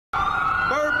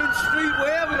street,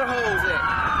 wherever the hoes at.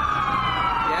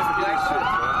 That's black shit,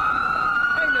 bro.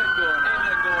 Ain't nothing going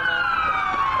on.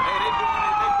 Hey, they doing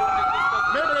it.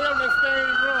 Maybe they on that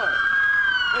same run.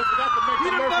 They forgot to make You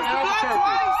a done left busted at black Albuquerque.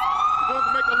 twice? Supposed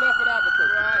to make a left at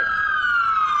Albuquerque. Right.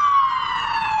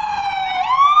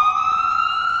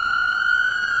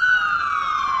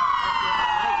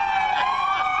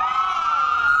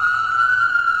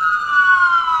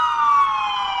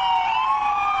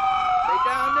 They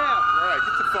down there. All right,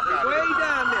 get the fuck out of Way here.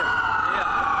 down there.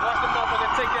 Yeah, watch the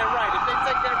motherfucker take that right. If they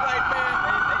take that right, man.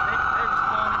 They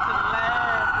responded to the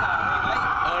last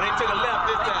call. Oh, they took a left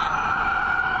this time.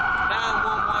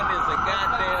 911 is a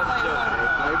goddamn joke.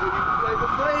 Play the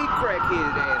blade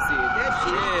crackheaded ass in. That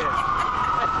shit. Yeah.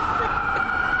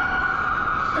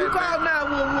 You call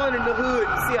 911 in the hood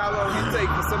and see how long it take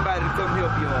for somebody to come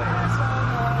help your ass.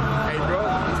 Hey, bro,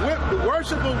 the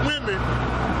worship of women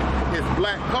is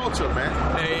black culture, man.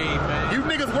 Hey, man. You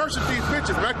niggas worship these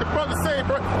bitches. Like the brother say,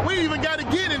 bro, we ain't even got to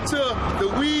get into the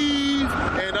weave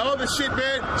and the other shit,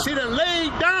 man. She done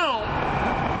laid down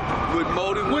With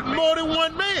more than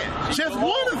one man. Just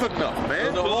one is enough,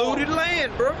 man. polluted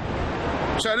land, bro.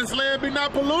 Shall this land be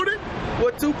not polluted?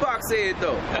 What Tupac said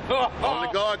though. Only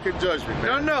God can judge me,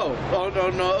 man. No. Oh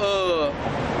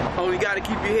no. Only gotta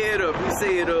keep your head up. He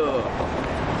said,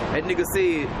 that nigga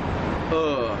said,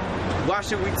 why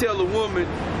should we tell a woman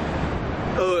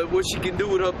what she can do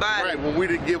with her body? Right, when we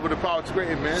didn't give her the power to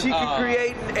create, man. She can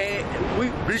create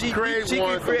and she create she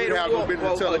one, can create so we have no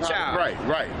business telling a her. child.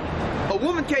 Right. A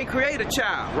woman can't create a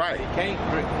child. Right.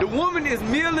 The woman is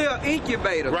merely an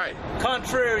incubator. Right.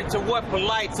 Contrary to what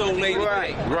polite old lady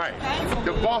Right. think. Right.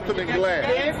 The Bartholin gland.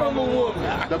 Came from a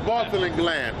woman. The Bartholin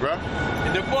gland, bro.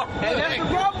 The fuck. And that's the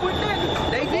problem with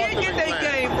niggas. They did get their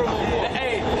game from a woman.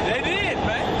 Hey, they did,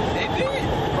 man. They did.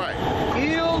 Right.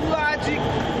 Ill logic,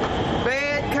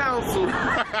 bad counsel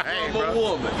Hey, from a bro.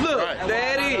 woman. Look, Right.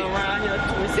 there it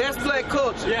is. That's black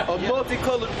culture. Yeah, A yeah.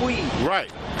 multicolored weed. Right.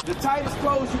 The tightest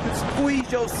clothes you can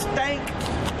squeeze your stank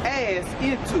ass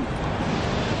into.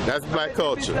 That's black Bitch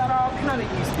culture. got all kind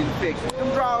of yeast infections. Them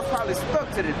drawers probably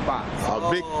stuck to this box. A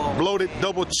big bloated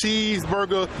double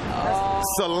cheeseburger,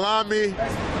 salami.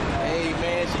 Hey,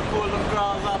 man, she pulled them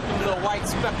drawers off them little white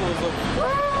speckles of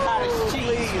cottage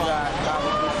cheese.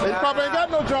 They probably ain't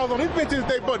got no drawers on. These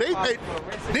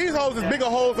bitches, these hoes is bigger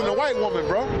hoes than the white woman,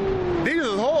 bro. These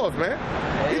is hoes, man.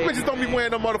 These bitches don't be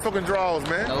wearing no motherfucking drawers,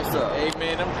 man. No, sir. Hey,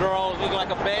 man, them drawers look like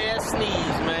a bad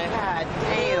sneeze, man. God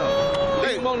damn.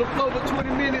 Leave them on the floor for 20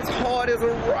 minutes, hard as a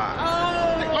rock.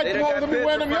 Like They the done hoes got that be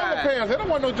wearing them petrified. yellow pants. They don't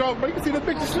want no drawers, bro. You can see the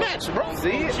bitch snatch, bro. See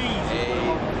it?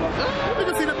 You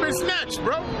can see the bitch snatch,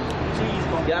 bro.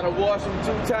 Gotta wash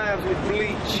them 2 times with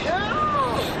bleach.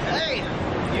 Hey.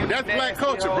 That's black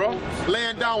culture, bro.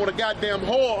 Laying down with a goddamn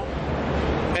whore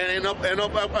and up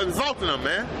exalting them,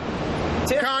 man.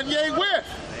 Kanye West.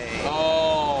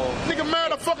 Oh. Nigga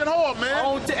married a fucking whore,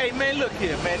 man. Hey, man, look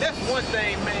here, man. That's one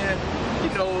thing, man. You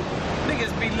know,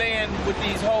 niggas be laying with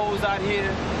these hoes out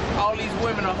here. All these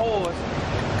women are whores.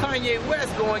 Kanye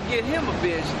West go and get him a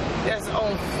bitch that's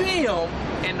on film,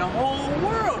 and the whole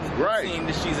world is seeing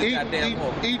that she's a goddamn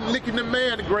whore. Eating, licking the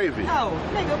man gravy. Oh,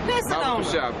 nigga, pissing on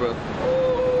Mouth shot, bro.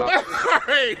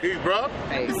 Hey, bro.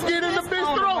 Hey. Just get in the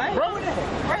bitch throat, bro.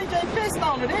 Ray J pissed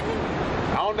on it, didn't he?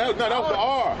 I don't know. No, that was the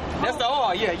R. That's the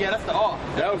R, yeah, that's the R.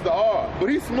 That was the R. But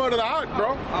he smothered out,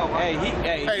 bro.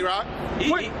 Hey, Rock.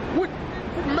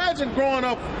 Imagine growing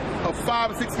up a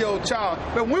 5 or 6 year old child.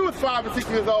 When we was 5 or 6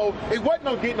 years old, it wasn't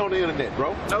no getting on the internet,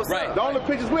 bro. No, sir. Right. The only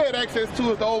pictures we had access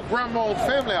to is the old grandma's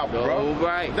family album, bro. Oh,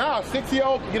 right. Now, a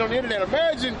 6-year-old can get on the internet.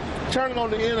 Imagine turning on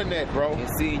the internet, bro, And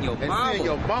seeing your and mama. seeing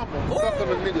your mama sucking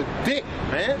a nigga dick,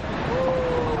 man.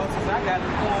 I got the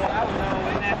phone. I was on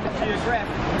National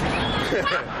Geographic.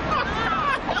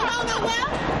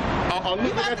 I'm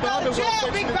looking at the other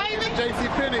one. Big baby. JC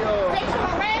Penney. Rachel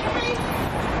Raspberry.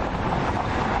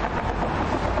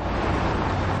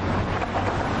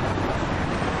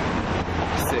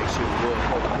 Sexual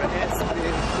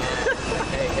harassment.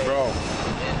 Bro.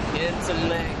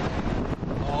 intellect,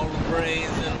 all the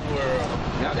brains in the world.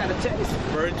 Y'all got a taste.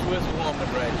 Virtuous woman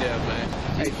right there, man.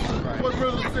 Hey, What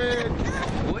brother said?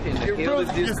 what in the You're hell is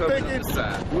really this just coming thinking- up the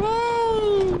side?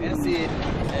 Woo! That's it.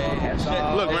 That's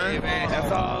all. Look, man.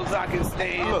 That's all I can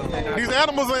stand. Look, these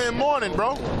animals are in mourning,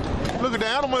 bro. Look at the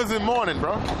animals in mourning,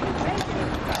 bro.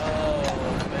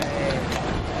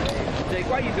 Jake,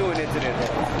 why you doing that to that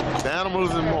horse? The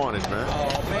animals in mourning, man.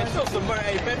 Oh, man, show some mercy.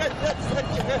 Hey, man,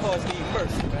 that horse need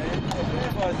mercy, man.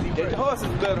 That horse need mercy. The horse is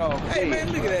better off. Hey,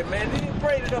 man, look at that, man. He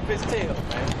braided up his tail,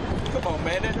 man. Come on,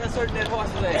 man. That's hurting that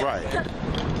horse's ass. Right.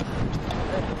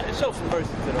 And show some mercy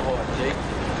to the horse, Jake.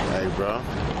 Hey, bro.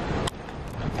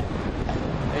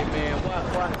 man,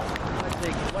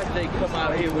 why they come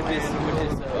out here with this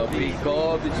big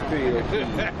garbage bill.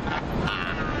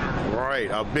 Right,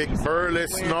 a big burly,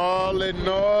 snarly,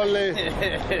 gnarly,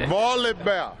 Marley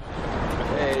bear.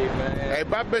 Hey, man. Hey,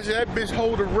 but I bet you that bitch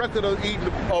hold the record of eating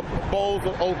bowls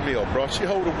of oatmeal, bro. She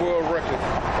hold the world record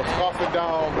of scarfing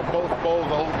down the most bowls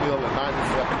of oatmeal in 90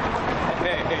 seconds.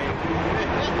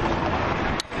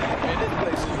 Man, this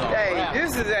place is all Hey, rap.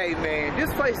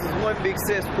 this place is one big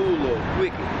cesspool of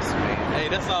wickedness, man. Hey,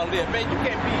 that's all it is. Man, you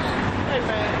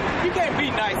can't be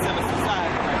nice in a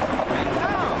society like this, man.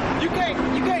 No. You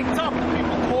can't talk to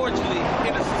people cordially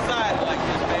in a society like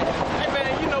this, man. Hey,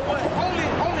 man, you know what? Only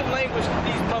language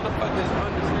these motherfuckers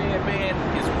understand, man,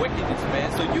 is wickedness,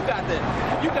 man. So you got to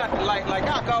like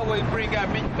I always bring out,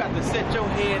 man, you got to set your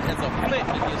head as a flint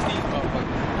against these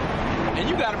motherfuckers. And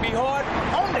you gotta be hard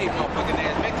on they motherfucking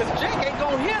ass, man, cause Jake ain't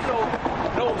gonna hear no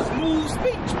smooth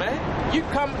speech, man. You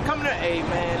come to, hey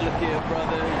man, look here,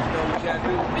 brother, you know what you gotta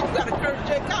do. Man, you gotta curse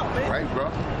Jake out, man. Right,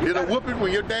 bro. Did a whooping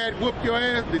when your dad whooped your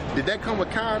ass? Did that come with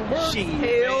kind words? She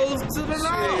Hells to the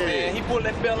law. man. He pulled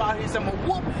that bell out. He said, "I'm gonna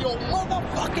whoop your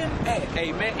motherfucking ass."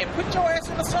 Hey, man, and put your ass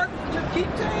in a circle. Just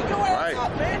keep tearing your ass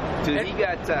up, man. Till he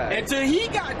got tired. Until he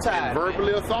got tired.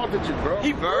 Verbally assaulted you, bro.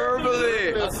 He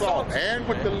verbally assaulted. And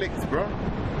with the licks, bro.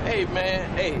 Hey, man.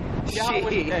 Hey, Yahweh.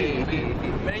 Hey,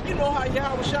 man. You know how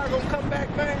Yahweh Shah gonna come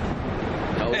back, man?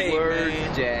 No Hey, words,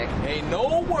 man. Jack. Ain't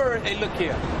no word. Hey, look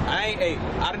here. I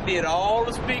done did all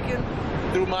the speaking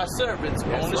through my servants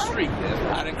on the street.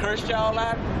 I done cursed y'all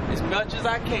out as much as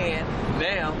I can.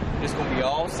 Now it's gonna be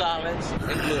all silence and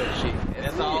bloodshed. And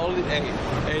that's all.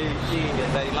 Hey,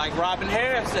 shit. Like Robin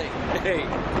Harris say, hey,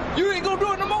 you ain't gonna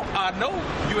do it no more. I know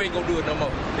you ain't gonna do it no more,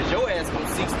 cause your ass gonna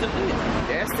cease to live.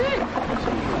 That's it.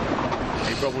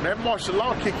 Hey, bro, when that martial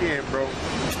law kick in, bro,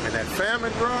 and that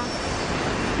famine, bro,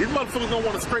 these motherfuckers gonna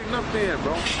want to straighten up then,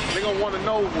 bro. They gonna want to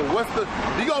know, well, what's the...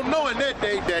 You gonna know in that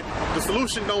day that the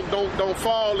solution don't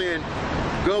fall in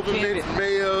governments,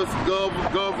 mayors,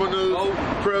 governors,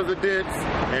 presidents,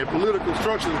 and political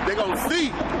structures. They gonna see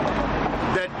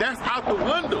that that's out the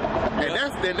window,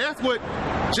 and that's what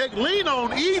Jake leaned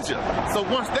on Egypt. So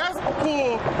once that's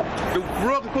pulled, the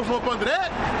rug puts up under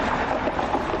that.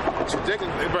 So Jake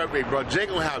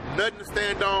gonna have nothing to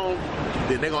stand on.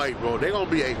 Then they gonna, they gonna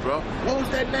be, bro. What was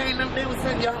that name? They was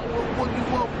saying, y'all, what you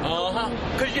want?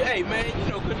 Cause you, hey man,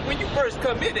 you know, cause when you first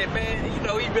come in there, man, you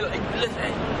know, he be like, listen,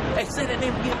 hey, say that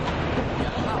name again.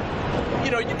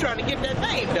 You know, you trying to get that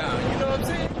name down. You know what I'm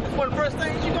saying? That's one of the first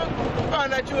things you gonna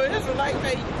find out you're an Israelite.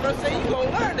 Hey, first thing you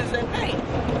gonna learn is that name.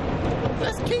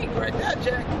 That's key right there,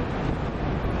 Jack.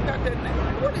 Got that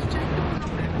name. What is Jack doing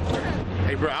over there?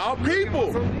 Hey, bro, our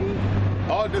people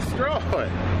are destroyed.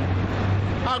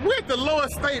 We're at the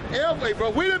lowest state ever, bro.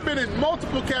 We've been in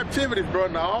multiple captivities, bro,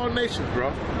 in all nations,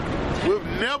 bro. We've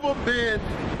never been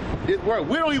this world.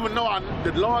 We don't even know our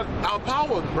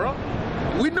power, bro.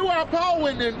 We knew our power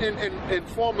in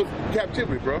former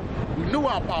captivity, bro. We knew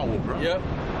our power, bro. Yep.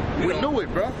 We knew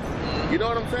it, bro. You know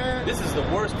what I'm saying? This is the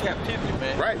worst captivity,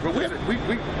 man. Right, bro. Hey,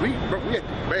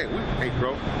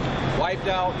 bro. Wiped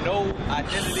out, no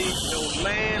identity, no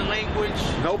land, language.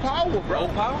 No power, bro.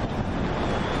 No power?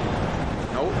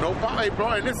 No power, bro.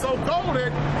 And it's so cold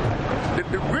that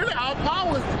really our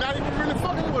power is not even really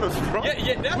fucking with us, bro.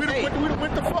 Yeah, that's we done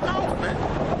went the fuck out, man.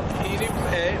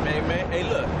 Hey, man. Hey,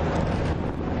 look.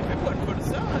 If it wasn't for the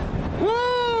sun.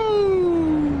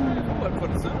 Woo! If it wasn't for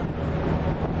the sun.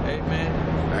 Hey, man.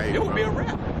 Hey, it would be a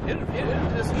wrap. It'll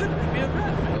just literally be a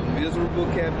wrap, man. A miserable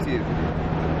captivity.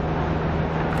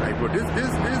 Hey, bro, this.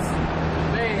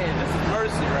 Man, this is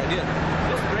mercy right here.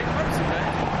 This is great mercy, man.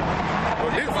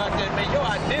 Well, think about that, man. Your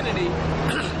identity,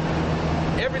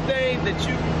 everything that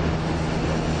you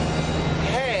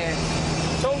had,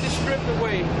 totally stripped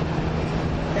away.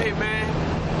 Hey, man,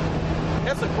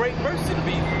 that's a great mercy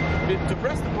to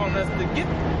rest upon us to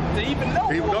even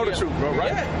know. Even know the truth, bro,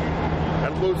 right? Yeah.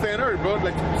 That's what we were saying earlier, bro.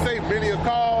 Like you say, many are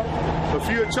called, a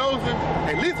few are chosen.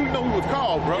 At least we know who was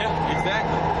called, bro. Yeah,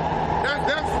 exactly.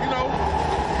 That's you know,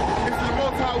 this is the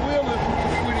most high will is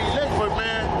we elect, but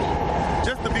man,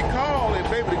 just to be called and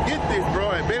be able to get this,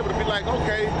 bro, and be able to be like,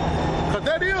 okay, because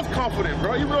that is confident,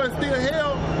 bro. Even though it's still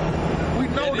hell, we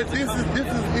know that this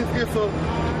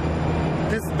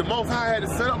is the most high had it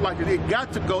set up like it.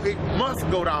 It must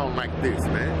go down like this,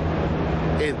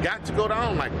 man. It's got to go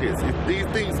down like this. These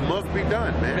things must be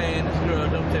done, man. Man, this girl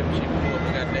don't tell me she blew up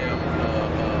a goddamn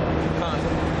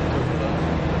condom.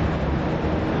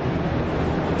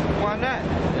 Why not?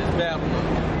 It's Babylon.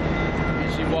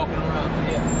 And she walking around.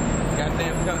 Yeah.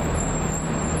 Goddamn condom.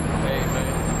 Hey,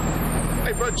 man.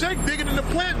 Hey, bro, Jake digging in the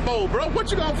plant bowl, bro. What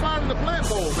you gonna find in the plant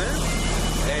bowl, man?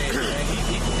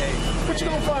 What you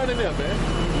gonna find in there, man?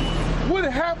 What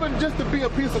happened just to be a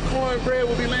piece of cornbread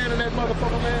will be laying in that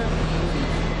motherfucker, man?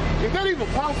 Is that even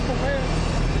possible, man?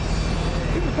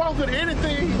 Is it possible that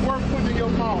anything worth putting in your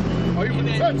mouth or even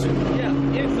touch it? Yeah,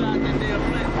 inside that damn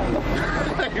platform.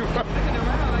 Looking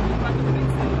around like you're about to fix it.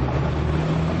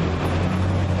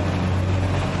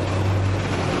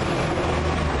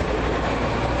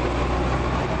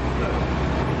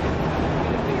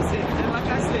 Like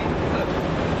I said, look.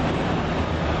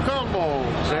 Come on,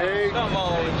 Jay. Come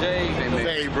on, Jay.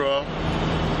 Hey, bro.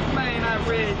 Man, I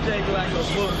read Jake like a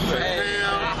book.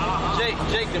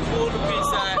 Jake done pulled the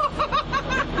piece out.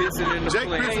 Pissing in the Jake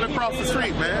plane. pissing across the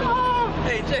street, man.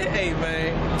 Hey, Jay. Hey,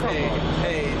 man.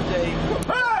 Hey, Jake.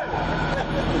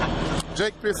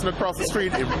 Jake pissing across the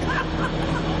street.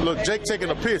 Look, Jake taking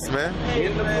a piss, man.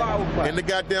 In the flower pot. In the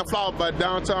goddamn flower by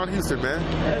downtown Houston, man.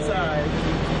 That's alright.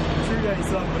 Tree ain't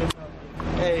something.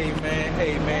 Hey, man.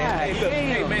 Hey, look.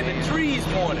 Hey, man, the tree's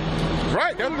mourning.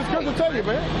 Right, that's what the scripture tell you,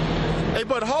 man. Hey,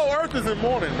 but the whole earth is in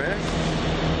mourning, man.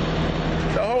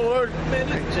 The whole earth. Man,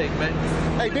 look at Jake, man.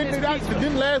 Hey,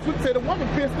 didn't last week say the woman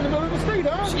pissed in the middle of the street,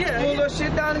 huh? Yeah, Pulled her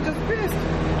shit down and just pissed.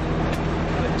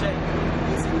 Look, Jake.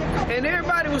 And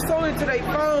everybody was so into their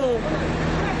phone,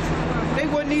 they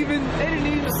didn't even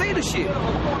see the shit.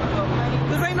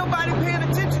 Cause ain't nobody paying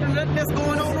attention to nothing that's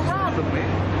going on around them, man.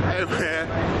 Hey, man.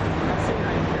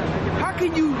 How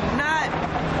can you not?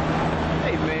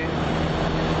 Hey, man.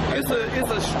 It's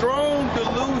a strong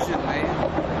delusion, man.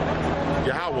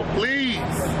 Yahweh, please.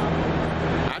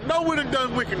 I know we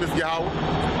done wickedness, Yahweh.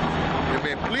 And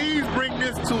man, please bring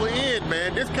this to an end,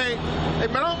 man. This can't. Hey,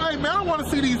 man, I don't want to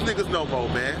see these niggas no more,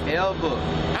 man. Ever.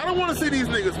 I don't want to see these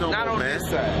niggas no Not more, on man. this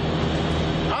side.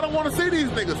 I don't want to see these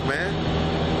niggas, man.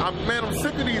 I'm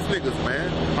sick of these niggas,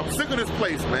 man. I'm sick of this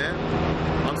place, man.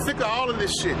 I'm sick of all of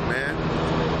this shit, man.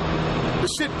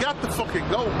 This shit got to fucking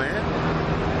go, man.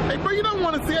 Hey, bro, you don't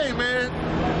want to see, hey, man.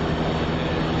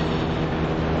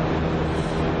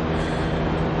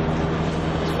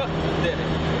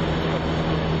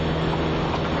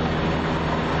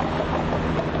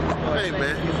 Hey,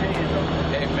 man.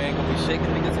 Hey, man, gonna be shaking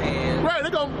niggas' hands. Right,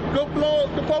 they're gonna go blow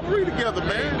the potpourri together,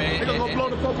 man. They're gonna go blow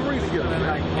the potpourri together,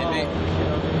 man.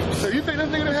 So you think this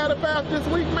nigga done had a bath this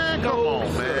week, man? Come on,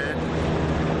 man.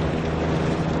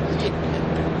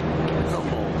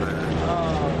 Come on, man.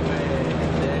 Oh,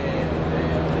 man.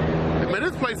 Damn. Hey, man,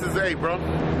 this place is A, bro.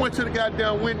 Went to the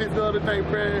goddamn Wendy's the other day,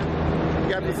 man.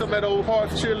 Got me some of that old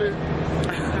horse chili.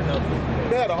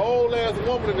 They had a whole ass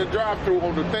woman in the drive-thru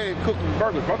on the thing cooking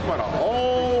burgers. I'm talking about an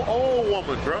old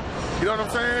woman, bro. You know what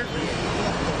I'm saying?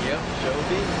 Yep, sure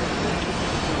did.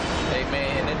 Hey,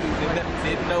 man, that dude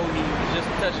didn't know he was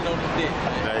just touching on his dick,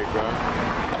 man. Hey, bro.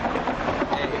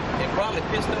 Hey, and probably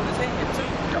pissed on his hand, too.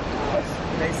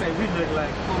 They say we look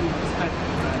like fools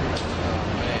respected, right?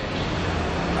 Man.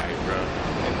 Hey, bro.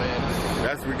 Hey, man.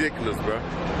 That's ridiculous, bro.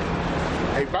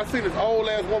 Hey, if I seen this old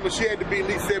ass woman, she had to be at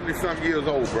least 70-something years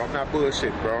old, bro. I'm not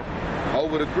bullshit, bro.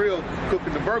 Over the grill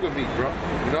cooking the burger meat, bro.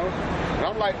 You know? And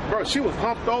I'm like, bro, she was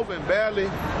humped over and barely.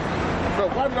 Bro,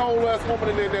 why did the old ass woman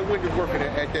in there that Wendy's working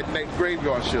at that night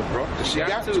graveyard shift, bro? She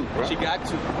got to, bro. She got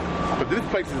to. But this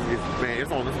place is, man,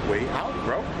 it's on its way out,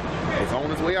 bro. It's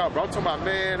on its way out, bro. I'm talking about,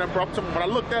 man, bro, when I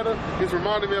looked at her, it's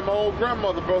reminded me of my old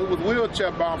grandmother, bro, who was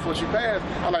wheelchair bound before she passed.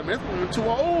 I'm like, man, this woman too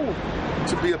old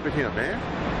to be up in here, man.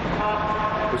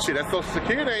 But shit, that Social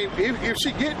Security ain't, if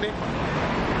she getting it,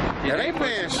 that ain't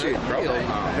paying shit, bro.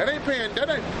 That ain't paying, that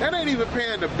ain't even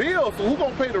paying the bills. So who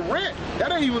gonna pay the rent?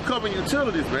 That ain't even covering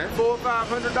utilities, man. $400 or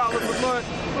 $500 a month.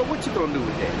 But what you gonna do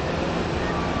with that?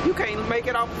 You can't make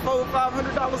it off $400 or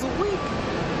 $500 a week.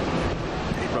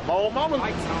 But my old mama,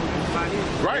 right?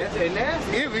 And that's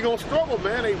if we gonna struggle,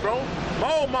 man, hey, bro.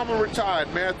 My old mama retired,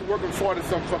 man, after working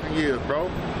 40-some fucking years, bro.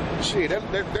 Shit,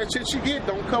 that shit she get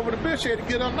don't cover the bill. She had to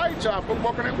get a night job from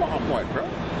working at Walmart, bro.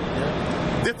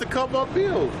 Yeah. Just to cover up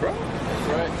bills, bro.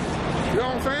 Right. You know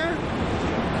what I'm saying?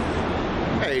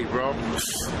 Hey, bro.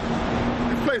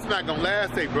 This place not gonna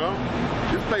last, hey, bro.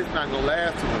 This place not gonna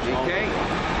last too much longer. can't.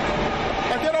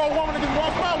 Like that old woman that just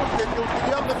walked by with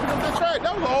that's right.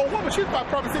 That was an old woman. She was about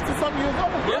probably 60-something years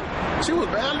old, bro. Yeah. She was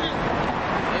barely.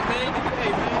 Hey, man.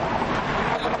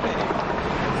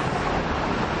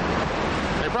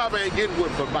 They probably ain't getting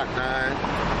with for about 9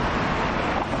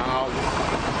 hours.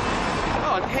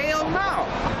 Oh, hell no.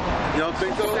 You don't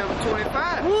think so?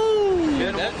 $7.25. Woo!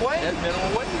 Minimum wage. That's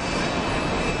minimum wage.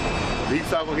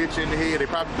 These are gonna hit you in the head. They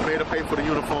probably made her pay for the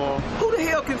uniform. Who the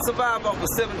hell can survive off of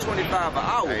 $7.25 an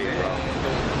hour? Hey, man? bro.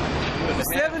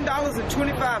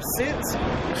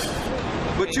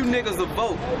 $7.25? But you niggas will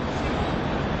vote.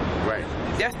 Right.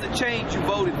 That's the change you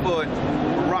voted for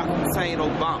Barack Hussein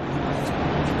Obama.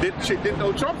 Didn't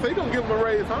no Trump say he gonna give him a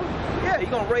raise, huh? Yeah, he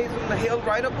gonna raise him the hell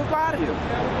right up out of here.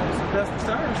 That's the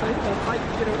term. So he's gonna fight to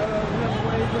get another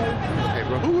wage raise. Hey,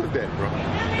 bro, who is that, bro?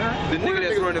 The nigga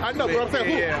that's running. I know, bro. I'm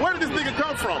saying, where did this nigga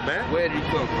come from, man? Where did he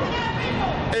come from?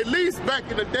 At least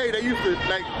back in the day, they used to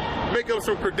like make up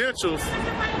some credentials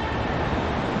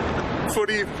for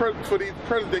these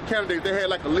president candidates. They had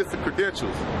like a list of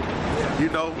credentials. You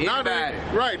know, now they,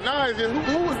 right now it's just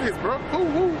who is this, bro?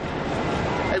 Who?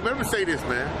 Hey, let me say this,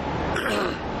 man.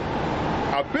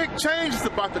 A big change is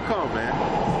about to come,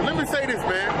 man. Let me say this,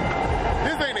 man.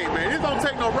 This ain't it, man. This don't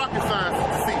take no rocket science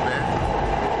to see,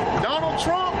 man. Donald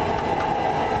Trump,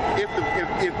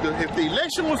 if the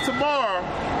election was tomorrow,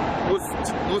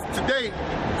 was today,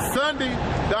 Sunday,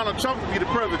 Donald Trump would be the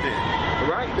president.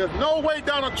 Right? There's no way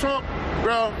Donald Trump,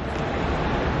 bro.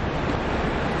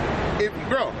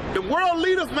 Bro, the world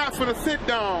leaders not gonna sit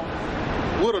down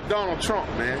with a Donald Trump,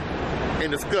 man, and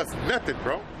discuss nothing,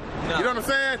 bro. No. You know what I'm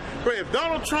saying? But if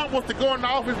Donald Trump was to go in the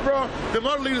office, bro, the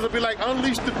other leaders would be like,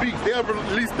 unleash the beast. They'll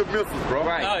release the missiles, bro.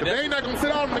 Right. They ain't not going to sit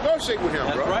down and negotiate with him,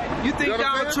 bro. Right. You think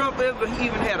Donald Trump ever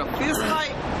even had a fist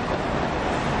fight?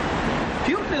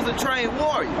 Putin is a trained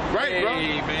warrior. Right, bro.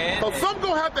 Man. So something's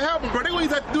going to have to happen, bro. They're going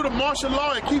to have to do the martial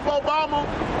law and keep Obama.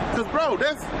 Because, bro,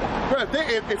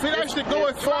 if it actually go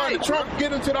as far as Trump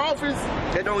get into the office,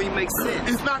 that don't even make sense.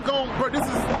 It's not going, bro.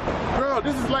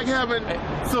 This is like having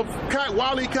some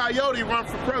Wile E. Coyote run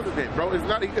for president, bro.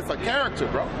 It's a character,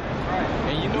 bro.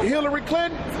 And you know Hillary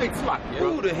Clinton, it's like,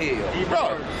 who the hell?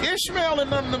 Bro, Ishmael and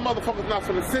none of them motherfuckers not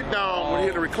gonna sit down with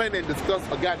Hillary Clinton and discuss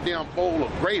a goddamn bowl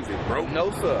of gravy, bro.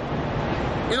 No, sir.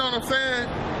 You know what I'm saying?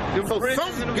 So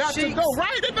something got to go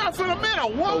right. They're not for the man, a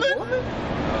woman. Oh,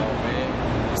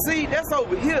 man. See, that's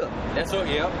over here. That's right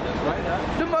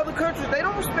now. Them other countries, they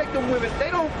don't respect them women.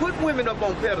 They don't put women up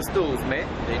on pedestals, man.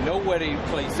 They know where they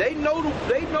place. They know the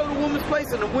woman's place,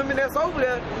 and the women that's over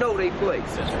there know they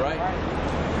place. That's right.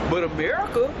 But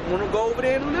America want to go over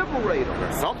there and liberate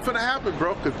them. Something's gonna happen,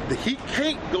 bro, because he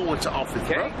can't go into office,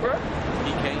 bro.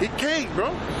 He can't,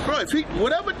 bro. Bro, if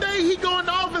whatever day he go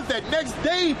into office, that next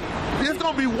day, there's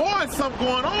gonna be war and something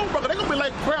going on, bro. They're gonna be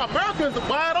like, bro, America is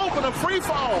wide open, a free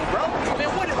fall, bro. Man,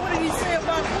 what did he say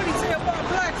about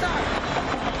blacks?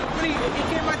 When he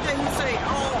came out there, he say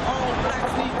all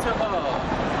blacks need to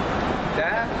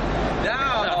die,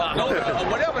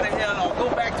 whatever the hell, or go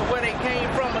back to where they came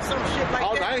from, or some shit like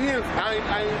that. I ain't, you know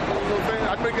what I'm saying?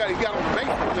 I think he got on the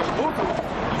basement and booted.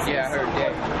 Yeah, I heard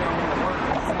that.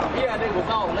 Yeah, they was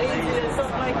all lazy and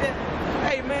something like that.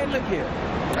 Hey, man, look here.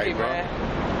 Hey, man.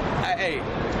 Hey,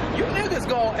 you niggas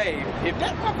if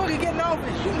that motherfucker get in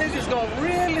office, you niggas gonna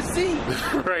really see.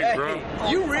 Right, bro.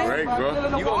 You really, right,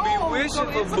 bro. You gonna be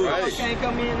wishing for Bush. Can't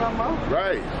come in no more.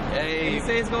 Right. Hey. He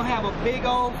says it's gonna have a big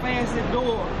old fancy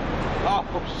door. Oh,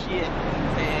 shit.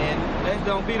 And that's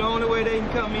gonna be the only way they can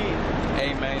come in.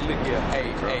 Hey, man, look here.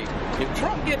 Hey, if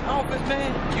Trump get in office,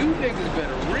 man, you niggas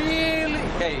better really,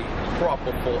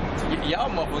 proper for y'all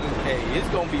motherfuckers. It's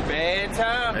gonna be bad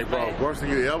time. Hey, bro, worse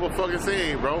than you ever fucking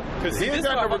seen, bro. Cause he ain't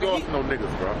got no regard for no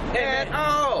niggas, bro. At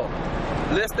all.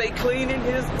 Unless they cleaning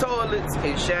his toilets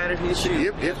and shining his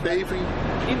shoes. If they even.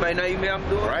 He might not even have to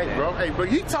do it. Right, bro. Hey, bro,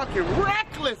 you talking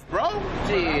reckless, bro.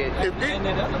 Shit. And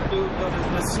that other dude,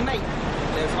 the snake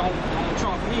that's on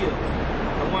Trump Hill,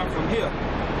 the one from here.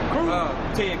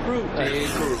 Ted Cruz.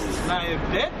 Now, if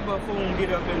that buffoon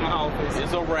get up in the office,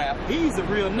 it's a wrap. He's a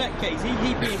real nutcase.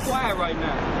 He being quiet right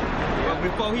now. But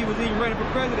before he was even running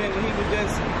for president, when he was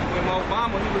just with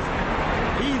Obama,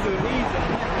 he's a nutcase.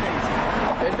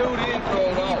 That dude is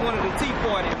he's one of the Tea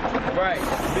Party. Right.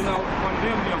 You know, one of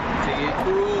them members. Ted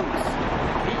Cruz.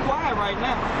 He quiet right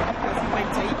now. Because he may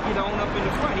take it on up in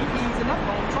the front. He easing up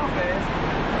on Trump ass.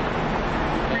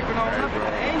 Creeping on up.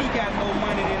 And he got more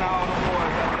money than all the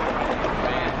boys.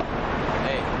 Man,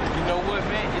 hey, you know what,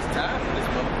 man? It's time for this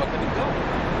motherfucker to go.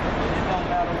 It don't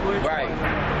matter which right.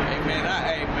 Hey, man,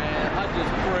 I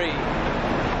just pray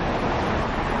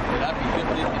that I be good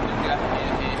in the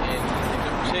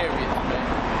chariots, man.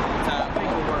 Time to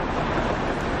work.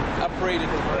 I pray that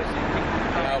the worst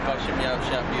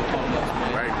y'all be upon us,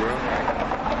 man. Right, bro.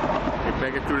 You're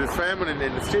making through this famine and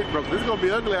the shit, bro. This is gonna be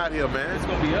ugly out here, man. It's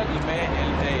gonna be ugly, man.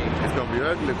 And it's gonna be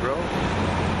ugly, bro.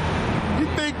 You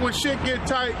think when shit get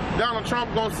tight, Donald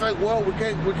Trump gonna say, well, we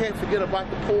can't forget about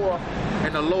the poor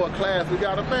and the lower class. We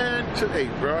got a man to, hey,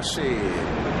 bro, shit.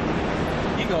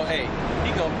 Hey,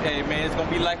 man, it's gonna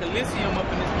be like Elysium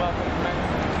up in this motherfucker,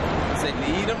 man. Say,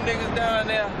 leave them niggas down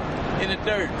there in the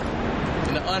dirt,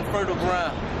 in the unfertile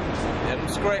ground. Let them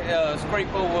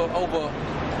scrape over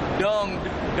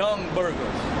dung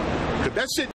burgers. Cause that shit